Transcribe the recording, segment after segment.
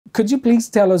could you please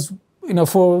tell us,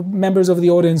 for members of the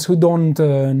audience who don't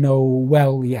know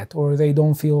well yet, or they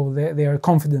don't feel they are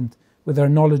confident with their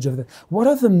knowledge of that, what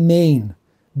are the main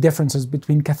differences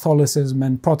between Catholicism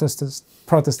and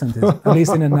Protestantism, at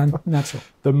least in a nutshell?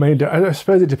 I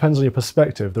suppose it depends on your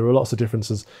perspective. There are lots of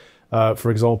differences.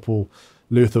 For example,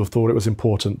 Luther thought it was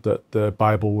important that the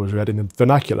Bible was read in the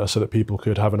vernacular so that people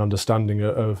could have an understanding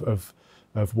of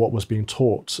what was being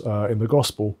taught in the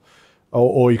gospel.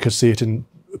 Or you could see it in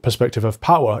perspective of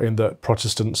power, in that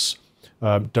Protestants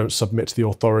don't submit to the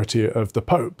authority of the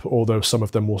Pope, although some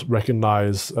of them will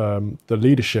recognize the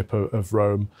leadership of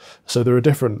Rome. So there are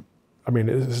different,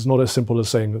 it's not as simple as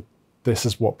saying this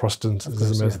is what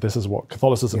Protestantism is, this is what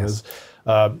Catholicism is.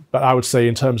 But I would say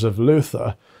in terms of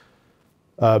Luther,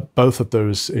 both of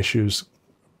those issues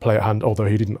play at hand, although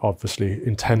he didn't obviously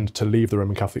intend to leave the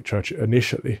Roman Catholic Church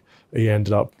initially. He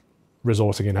ended up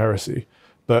resorting in heresy.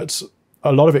 But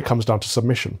a lot of it comes down to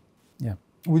submission. Yeah.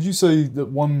 Would you say that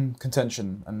one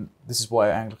contention, and this is why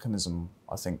Anglicanism,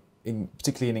 I think,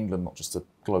 particularly in England, not just the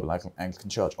global Anglican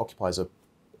Church, occupies a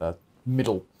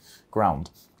middle ground,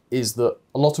 is that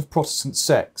a lot of Protestant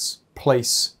sects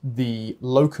place the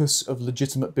locus of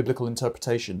legitimate biblical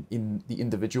interpretation in the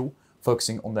individual,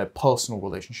 focusing on their personal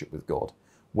relationship with God,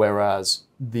 whereas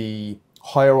the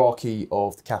hierarchy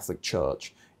of the Catholic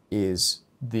Church is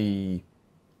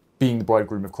being the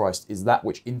bridegroom of Christ is that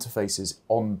which interfaces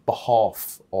on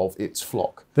behalf of its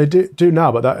flock. They do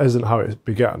now, but that isn't how it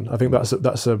began. I think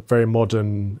that's a very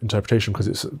modern interpretation,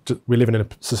 because we live in a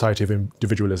society of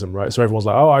individualism, right? So everyone's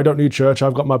like, oh, I don't need church,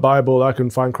 I've got my Bible, I can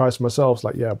find Christ for myself. It's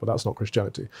like, yeah, but that's not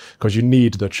Christianity, because you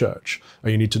need the church,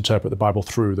 and you need to interpret the Bible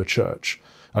through the church.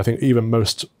 I think even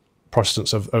most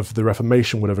Protestants of the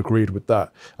Reformation would have agreed with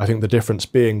that. I think the difference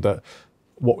being that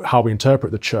how we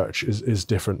interpret the church is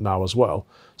different now as well.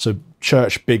 So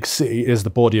church, big C, is the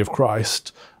body of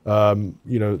Christ, the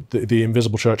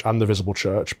invisible church and the visible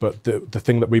church, but the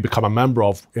thing that we become a member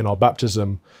of in our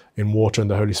baptism, in water and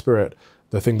the Holy Spirit,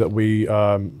 the thing that we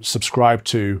subscribe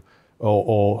to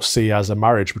or see as a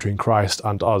marriage between Christ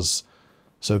and us.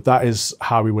 So that is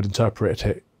how we would interpret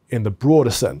it in the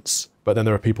broader sense. But then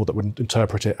there are people that would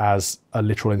interpret it as a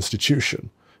literal institution,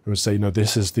 who would say,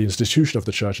 this is the institution of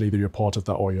the church, and either you're part of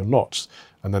that or you're not.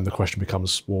 And then the question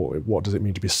becomes, well, what does it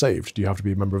mean to be saved? Do you have to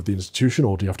be a member of the institution,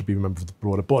 or do you have to be a member of the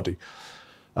broader body?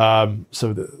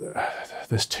 So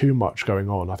there's too much going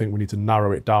on. I think we need to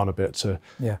narrow it down a bit to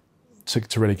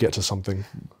really get to something.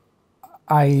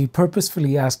 I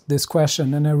purposefully asked this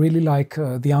question, and I really like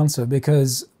the answer,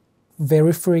 because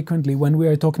very frequently when we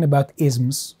are talking about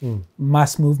isms,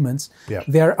 mass movements,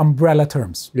 they're umbrella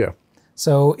terms. Yeah.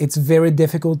 So it's very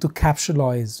difficult to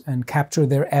capitalize and capture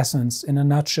their essence in a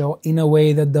nutshell in a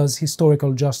way that does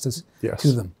historical justice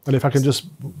to them. And if I can just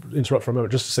interrupt for a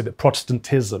moment, just to say that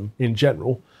Protestantism in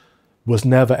general was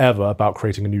never ever about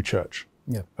creating a new church.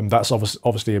 Yeah. And that's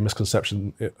obviously a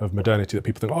misconception of modernity, that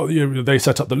people think, oh, they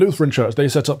set up the Lutheran church, they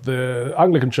set up the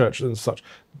Anglican church and such.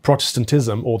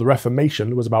 Protestantism, or the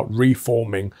Reformation, was about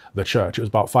reforming the church. It was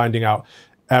about finding out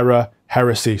error,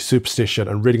 heresy, superstition,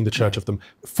 and ridding the church of them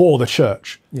for the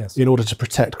church, in order to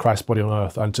protect Christ's body on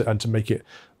earth and to make it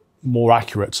more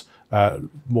accurate,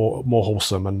 more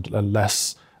wholesome, and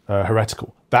less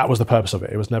heretical. That was the purpose of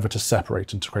it. It was never to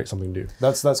separate and to create something new.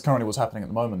 That's currently what's happening at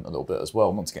the moment a little bit as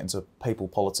well, not to get into papal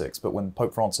politics, but when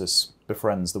Pope Francis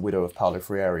befriends the widow of Paolo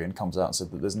Freire and comes out and said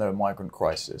that there's no migrant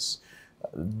crisis,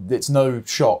 it's no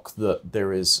shock that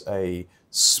there is a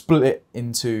split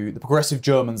into the progressive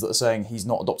Germans that are saying he's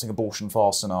not adopting abortion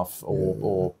fast enough,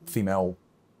 or female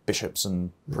bishops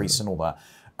and priests and all that.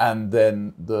 And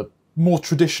then the more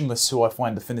traditionalists who I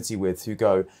find affinity with, who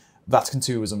go, Vatican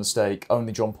II was a mistake,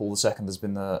 only John Paul II has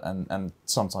been and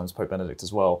sometimes Pope Benedict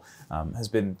as well, has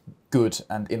been good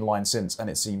and in line since, and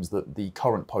it seems that the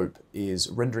current Pope is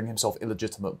rendering himself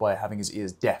illegitimate by having his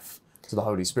ears deaf to the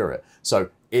Holy Spirit. So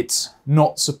it's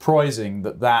not surprising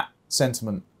that that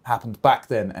sentiment happened back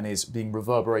then and is being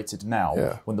reverberated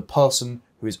now, when the person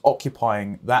who is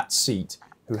occupying that seat,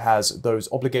 who has those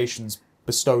obligations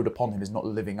bestowed upon him, is not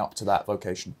living up to that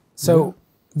vocation. So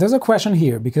there's a question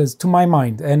here, because to my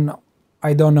mind, and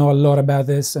I don't know a lot about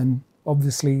this, and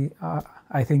obviously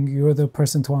I think you're the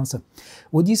person to answer.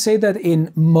 Would you say that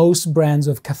in most brands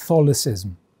of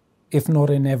Catholicism, if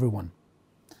not in everyone,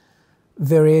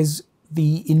 there is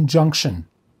the injunction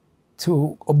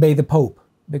to obey the Pope,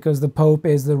 because the Pope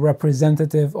is the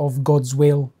representative of God's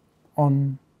will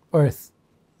on earth,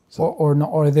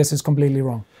 or this is completely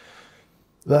wrong?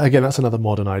 Again, that's another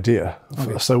modern idea.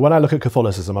 Okay. So when I look at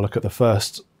Catholicism, I look at the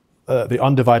first the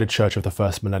undivided church of the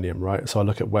first millennium, right? So I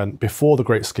look at when, before the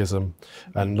Great Schism,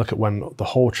 and look at when the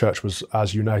whole church was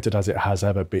as united as it has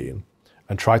ever been,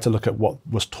 and try to look at what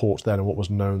was taught then and what was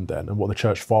known then, and what the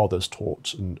church fathers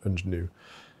taught and knew.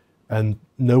 And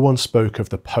no one spoke of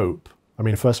the Pope. I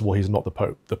mean, first of all, he's not the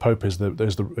Pope. The Pope is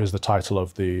the title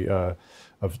of the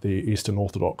Eastern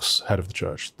Orthodox head of the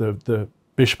church. The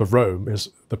Bishop of Rome is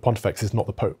the Pontifex is not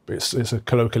the Pope. It's a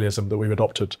colloquialism that we've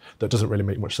adopted that doesn't really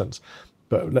make much sense.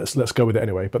 But let's go with it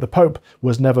anyway. But the Pope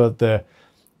was never the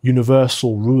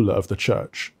universal ruler of the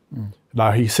church.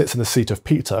 Now, he sits in the seat of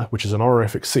Peter, which is an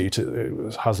honorific seat.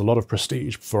 It has a lot of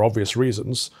prestige for obvious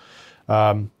reasons.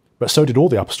 But so did all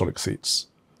the apostolic seats.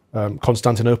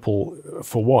 Constantinople,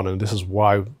 for one, and this is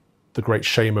why the great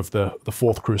shame of the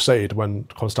Fourth Crusade, when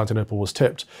Constantinople was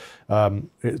tipped,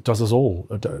 it does us all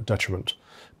a detriment.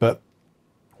 But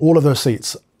all of those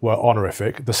seats were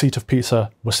honorific. The seat of Peter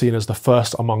was seen as the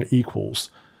first among equals.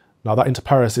 Now, that inter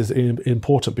pares is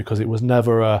important because it was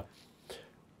never a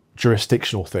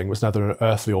jurisdictional thing. It was never an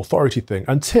earthly authority thing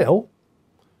until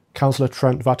Council of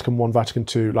Trent, Vatican I, Vatican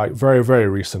II, like very, very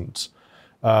recent.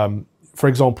 For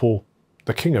example,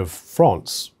 the King of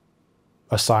France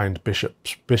assigned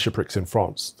bishoprics in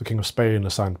France. The King of Spain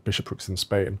assigned bishoprics in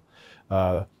Spain.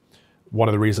 One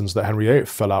of the reasons that Henry VIII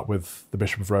fell out with the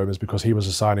Bishop of Rome is because he was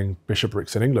assigning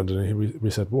bishoprics in England, and we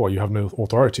said, well, you have no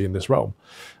authority in this realm.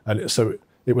 And so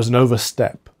it was an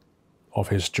overstep of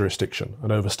his jurisdiction,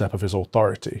 an overstep of his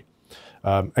authority.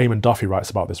 Eamon Duffy writes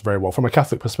about this very well from a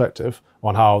Catholic perspective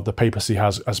on how the papacy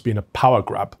has been a power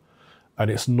grab,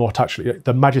 and it's not actually,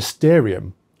 the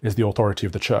magisterium is the authority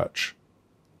of the church,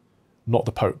 not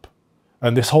the Pope.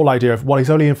 And this whole idea of, well,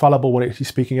 he's only infallible when he's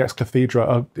speaking ex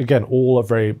cathedra, again, all a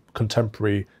very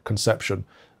contemporary conception.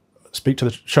 Speak to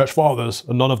the church fathers,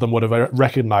 and none of them would have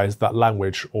recognized that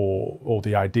language or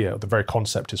the idea. The very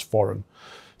concept is foreign.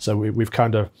 So we've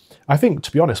kind of, I think,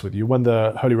 to be honest with you, when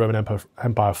the Holy Roman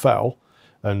Empire fell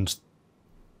and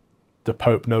the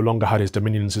Pope no longer had his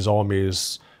dominions, his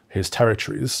armies, his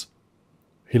territories,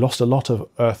 he lost a lot of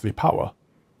earthly power.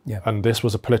 Yeah. And this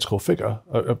was a political figure,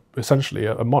 essentially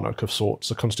a monarch of sorts,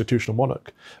 a constitutional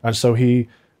monarch. And so he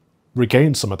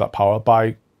regained some of that power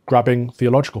by grabbing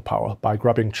theological power, by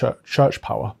grabbing church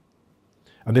power.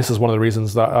 And this is one of the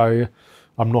reasons that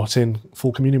I'm not in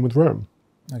full communion with Rome.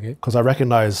 Okay. Because I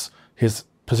recognize his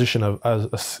position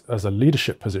as a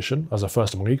leadership position, as a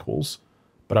first among equals,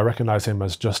 but I recognize him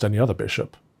as just any other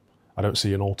bishop. I don't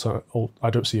see I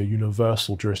don't see a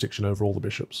universal jurisdiction over all the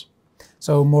bishops.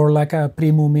 So more like a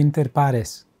primum inter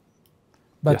pares,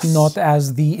 but Yes. not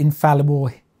as the infallible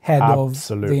head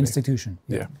Absolutely. of the institution.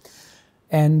 Yeah.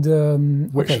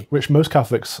 And Which most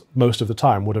Catholics most of the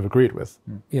time would have agreed with.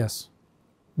 Yes.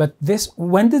 But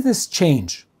when did this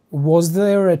change? Was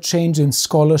there a change in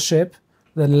scholarship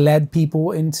that led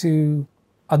people into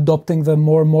adopting the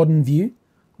more modern view?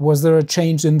 Was there a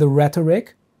change in the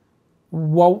rhetoric?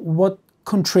 What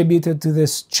contributed to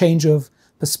this change of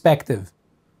perspective?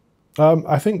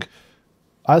 I think,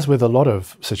 as with a lot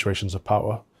of situations of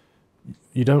power,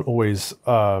 you don't always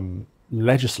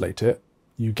legislate it.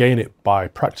 You gain it by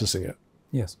practicing it.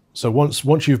 Yes. So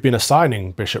once you've been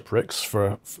assigning bishoprics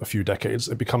for a few decades,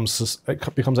 it becomes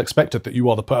expected that you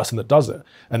are the person that does it,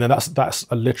 and then that's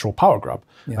a literal power grab,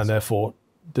 Yes. and therefore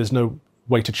there's no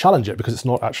way to challenge it because it's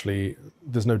not actually,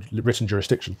 there's no written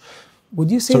jurisdiction. Would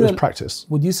you say So that it's practice.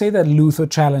 Would you say that Luther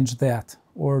challenged that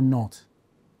or not?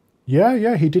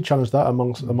 Yeah, he did challenge that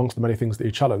amongst the many things that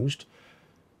he challenged.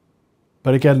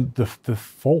 But again, the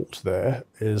fault there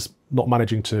is not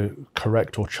managing to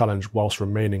correct or challenge whilst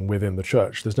remaining within the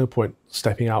church. There's no point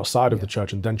stepping outside of the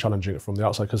church and then challenging it from the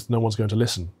outside because no one's going to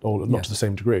listen, or not to the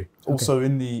same degree. Also,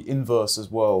 in the inverse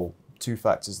as well, two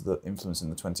factors that influence in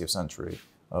the 20th century.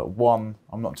 One,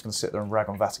 I'm not just going to sit there and rag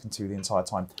on Vatican II the entire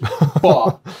time,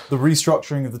 but the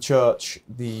restructuring of the church,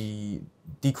 the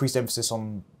decreased emphasis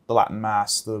on the Latin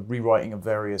Mass, the rewriting of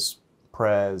various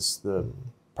prayers, the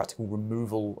practical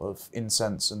removal of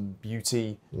incense and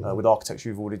beauty with architecture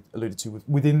you've already alluded to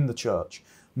within the church,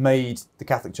 made the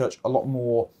Catholic Church a lot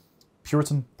more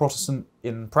Puritan Protestant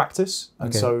in practice,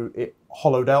 and so it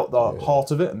hollowed out the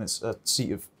heart of it, and it's a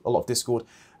seat of a lot of discord.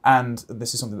 And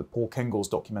this is something that Paul Kengor's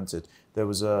documented. There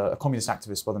was a communist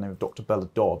activist by the name of Dr. Bella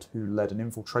Dodd who led an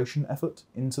infiltration effort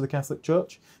into the Catholic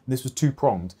Church. And this was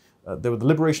two-pronged. There were the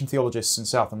liberation theologists in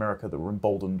South America that were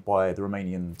emboldened by the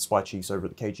Romanian spy chiefs over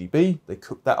at the KGB. They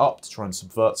cooked that up to try and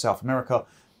subvert South America.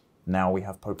 Now we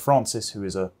have Pope Francis, who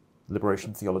is a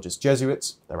liberation theologist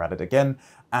Jesuit. They're at it again.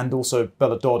 And also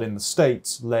Bella Dodd in the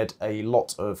States led a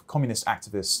lot of communist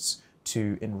activists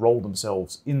to enroll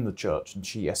themselves in the church, and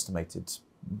she estimated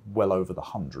well over the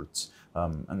hundreds.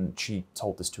 And she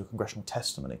told this to a congressional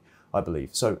testimony, I believe.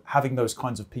 So having those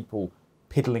kinds of people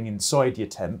piddling inside your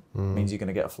tent means you're going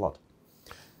to get a flood.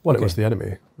 Well, it was the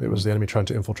enemy. It was the enemy trying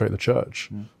to infiltrate the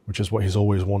church, which is what he's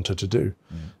always wanted to do.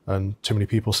 And too many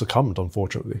people succumbed,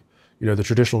 unfortunately. You know, the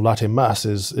traditional Latin Mass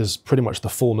is pretty much the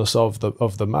fullness of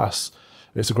the Mass.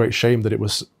 It's a great shame that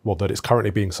that it's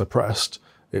currently being suppressed.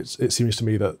 It seems to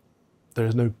me that there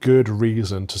is no good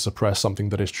reason to suppress something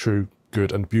that is true,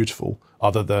 good, and beautiful,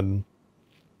 other than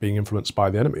being influenced by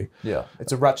the enemy. Yeah,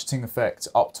 it's a ratcheting effect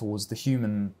up towards the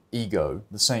human ego,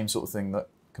 the same sort of thing that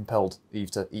compelled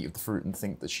Eve to eat of the fruit and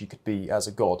think that she could be as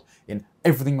a god. In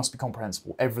everything must be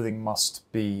comprehensible, everything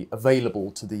must be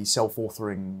available to the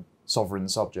self-authoring sovereign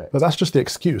subject. But that's just the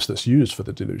excuse that's used for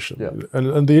the delusion. Yeah.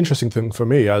 And the interesting thing for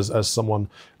me as someone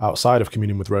outside of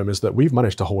communion with Rome is that we've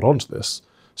managed to hold on to this.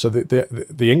 So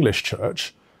the English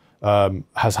church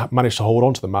has managed to hold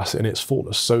on to the Mass in its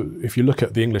fullness. So if you look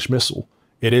at the English Missal,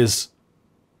 it is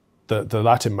the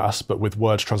Latin Mass, but with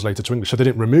words translated to English. So they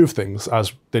didn't remove things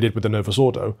as they did with the Novus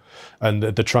Ordo, and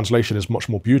the translation is much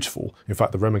more beautiful. In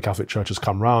fact, the Roman Catholic Church has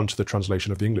come round to the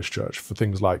translation of the English Church for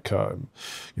things like,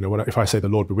 if I say the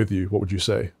Lord be with you, what would you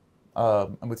say?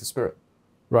 And with the Spirit.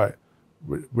 Right,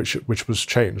 which was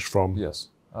changed from yes.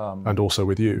 And also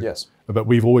with you. Yes. But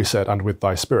we've always said, and with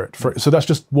thy Spirit. So that's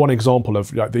just one example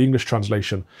of the English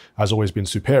translation has always been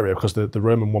superior because the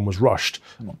Roman one was rushed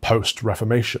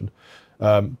post-Reformation.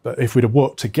 But if we'd have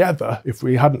worked together, if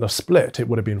we hadn't have split, it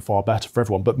would have been far better for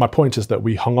everyone. But my point is that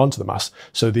we hung on to the Mass.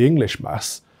 So the English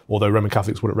Mass, although Roman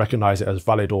Catholics wouldn't recognise it as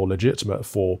valid or legitimate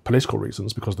for political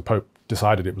reasons, because the Pope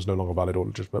decided it was no longer valid or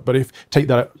legitimate. But if take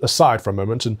that aside for a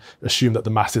moment and assume that the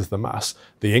Mass is the Mass,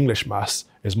 the English Mass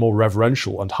is more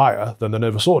reverential and higher than the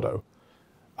Novus Ordo.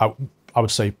 I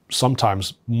would say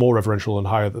sometimes more reverential and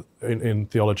higher in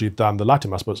theology than the Latin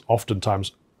Mass, but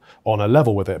oftentimes on a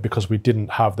level with it, because we didn't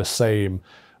have the same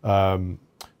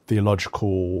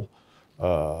theological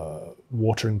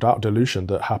watering down dilution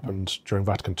that happened during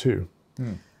Vatican II.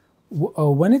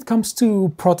 When it comes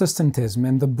to Protestantism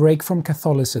and the break from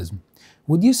Catholicism,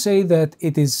 would you say that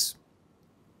it is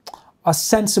a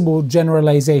sensible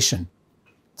generalization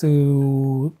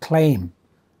to claim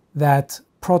that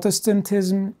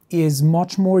Protestantism is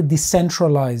much more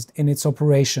decentralized in its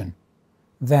operation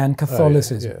than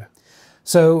Catholicism? Yeah.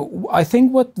 So I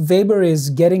think what Weber is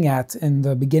getting at in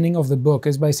the beginning of the book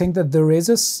is by saying that there is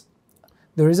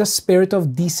a spirit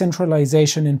of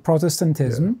decentralization in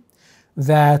Protestantism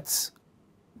that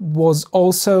was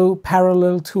also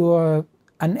parallel to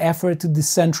an effort to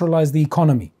decentralize the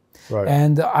economy. Right.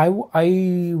 And I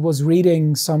was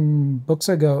reading some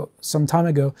time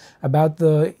ago, about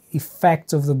the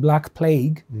effects of the Black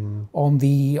Plague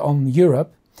on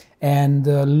Europe. And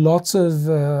lots of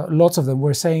them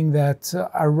were saying that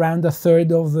around a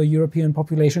third of the European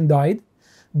population died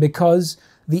because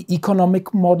the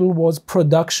economic model was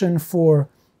production for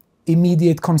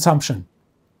immediate consumption.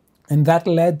 And that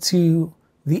led to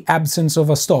the absence of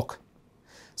a stock.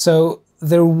 So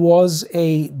there was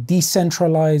a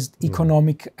decentralized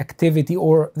economic activity,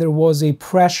 or there was a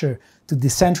pressure to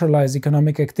decentralize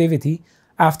economic activity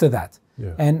after that.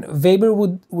 Yeah. And Weber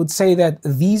would say that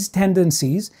these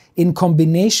tendencies, in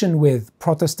combination with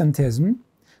Protestantism,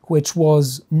 which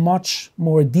was much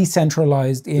more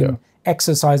decentralized in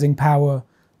exercising power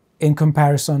in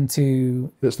comparison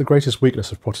to... It's the greatest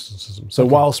weakness of Protestantism. So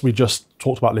whilst we just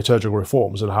talked about liturgical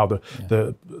reforms and how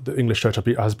the English Church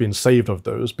has been saved of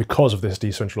those because of this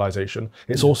decentralization,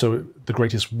 it's also the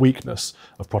greatest weakness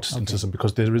of Protestantism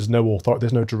because there is no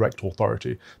there's no direct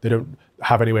authority. They don't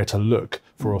have anywhere to look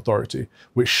for authority,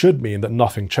 which should mean that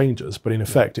nothing changes. But in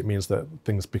effect, it means that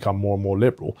things become more and more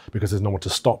liberal because there's no one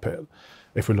to stop it.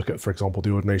 If we look at, for example,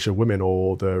 the ordination of women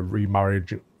or the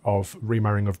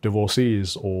remarrying of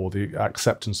divorcees or the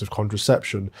acceptance of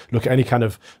contraception, look at any kind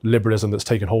of liberalism that's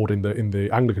taken hold in the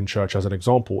Anglican Church as an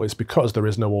example, it's because there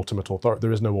is no ultimate authority,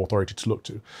 there is no authority to look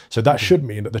to. So that should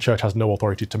mean that the Church has no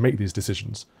authority to make these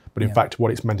decisions. But in fact,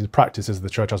 what it's meant in practice is the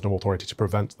Church has no authority to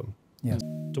prevent them. Yeah.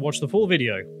 To watch the full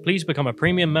video, please become a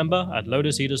premium member at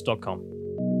lotuseaters.com.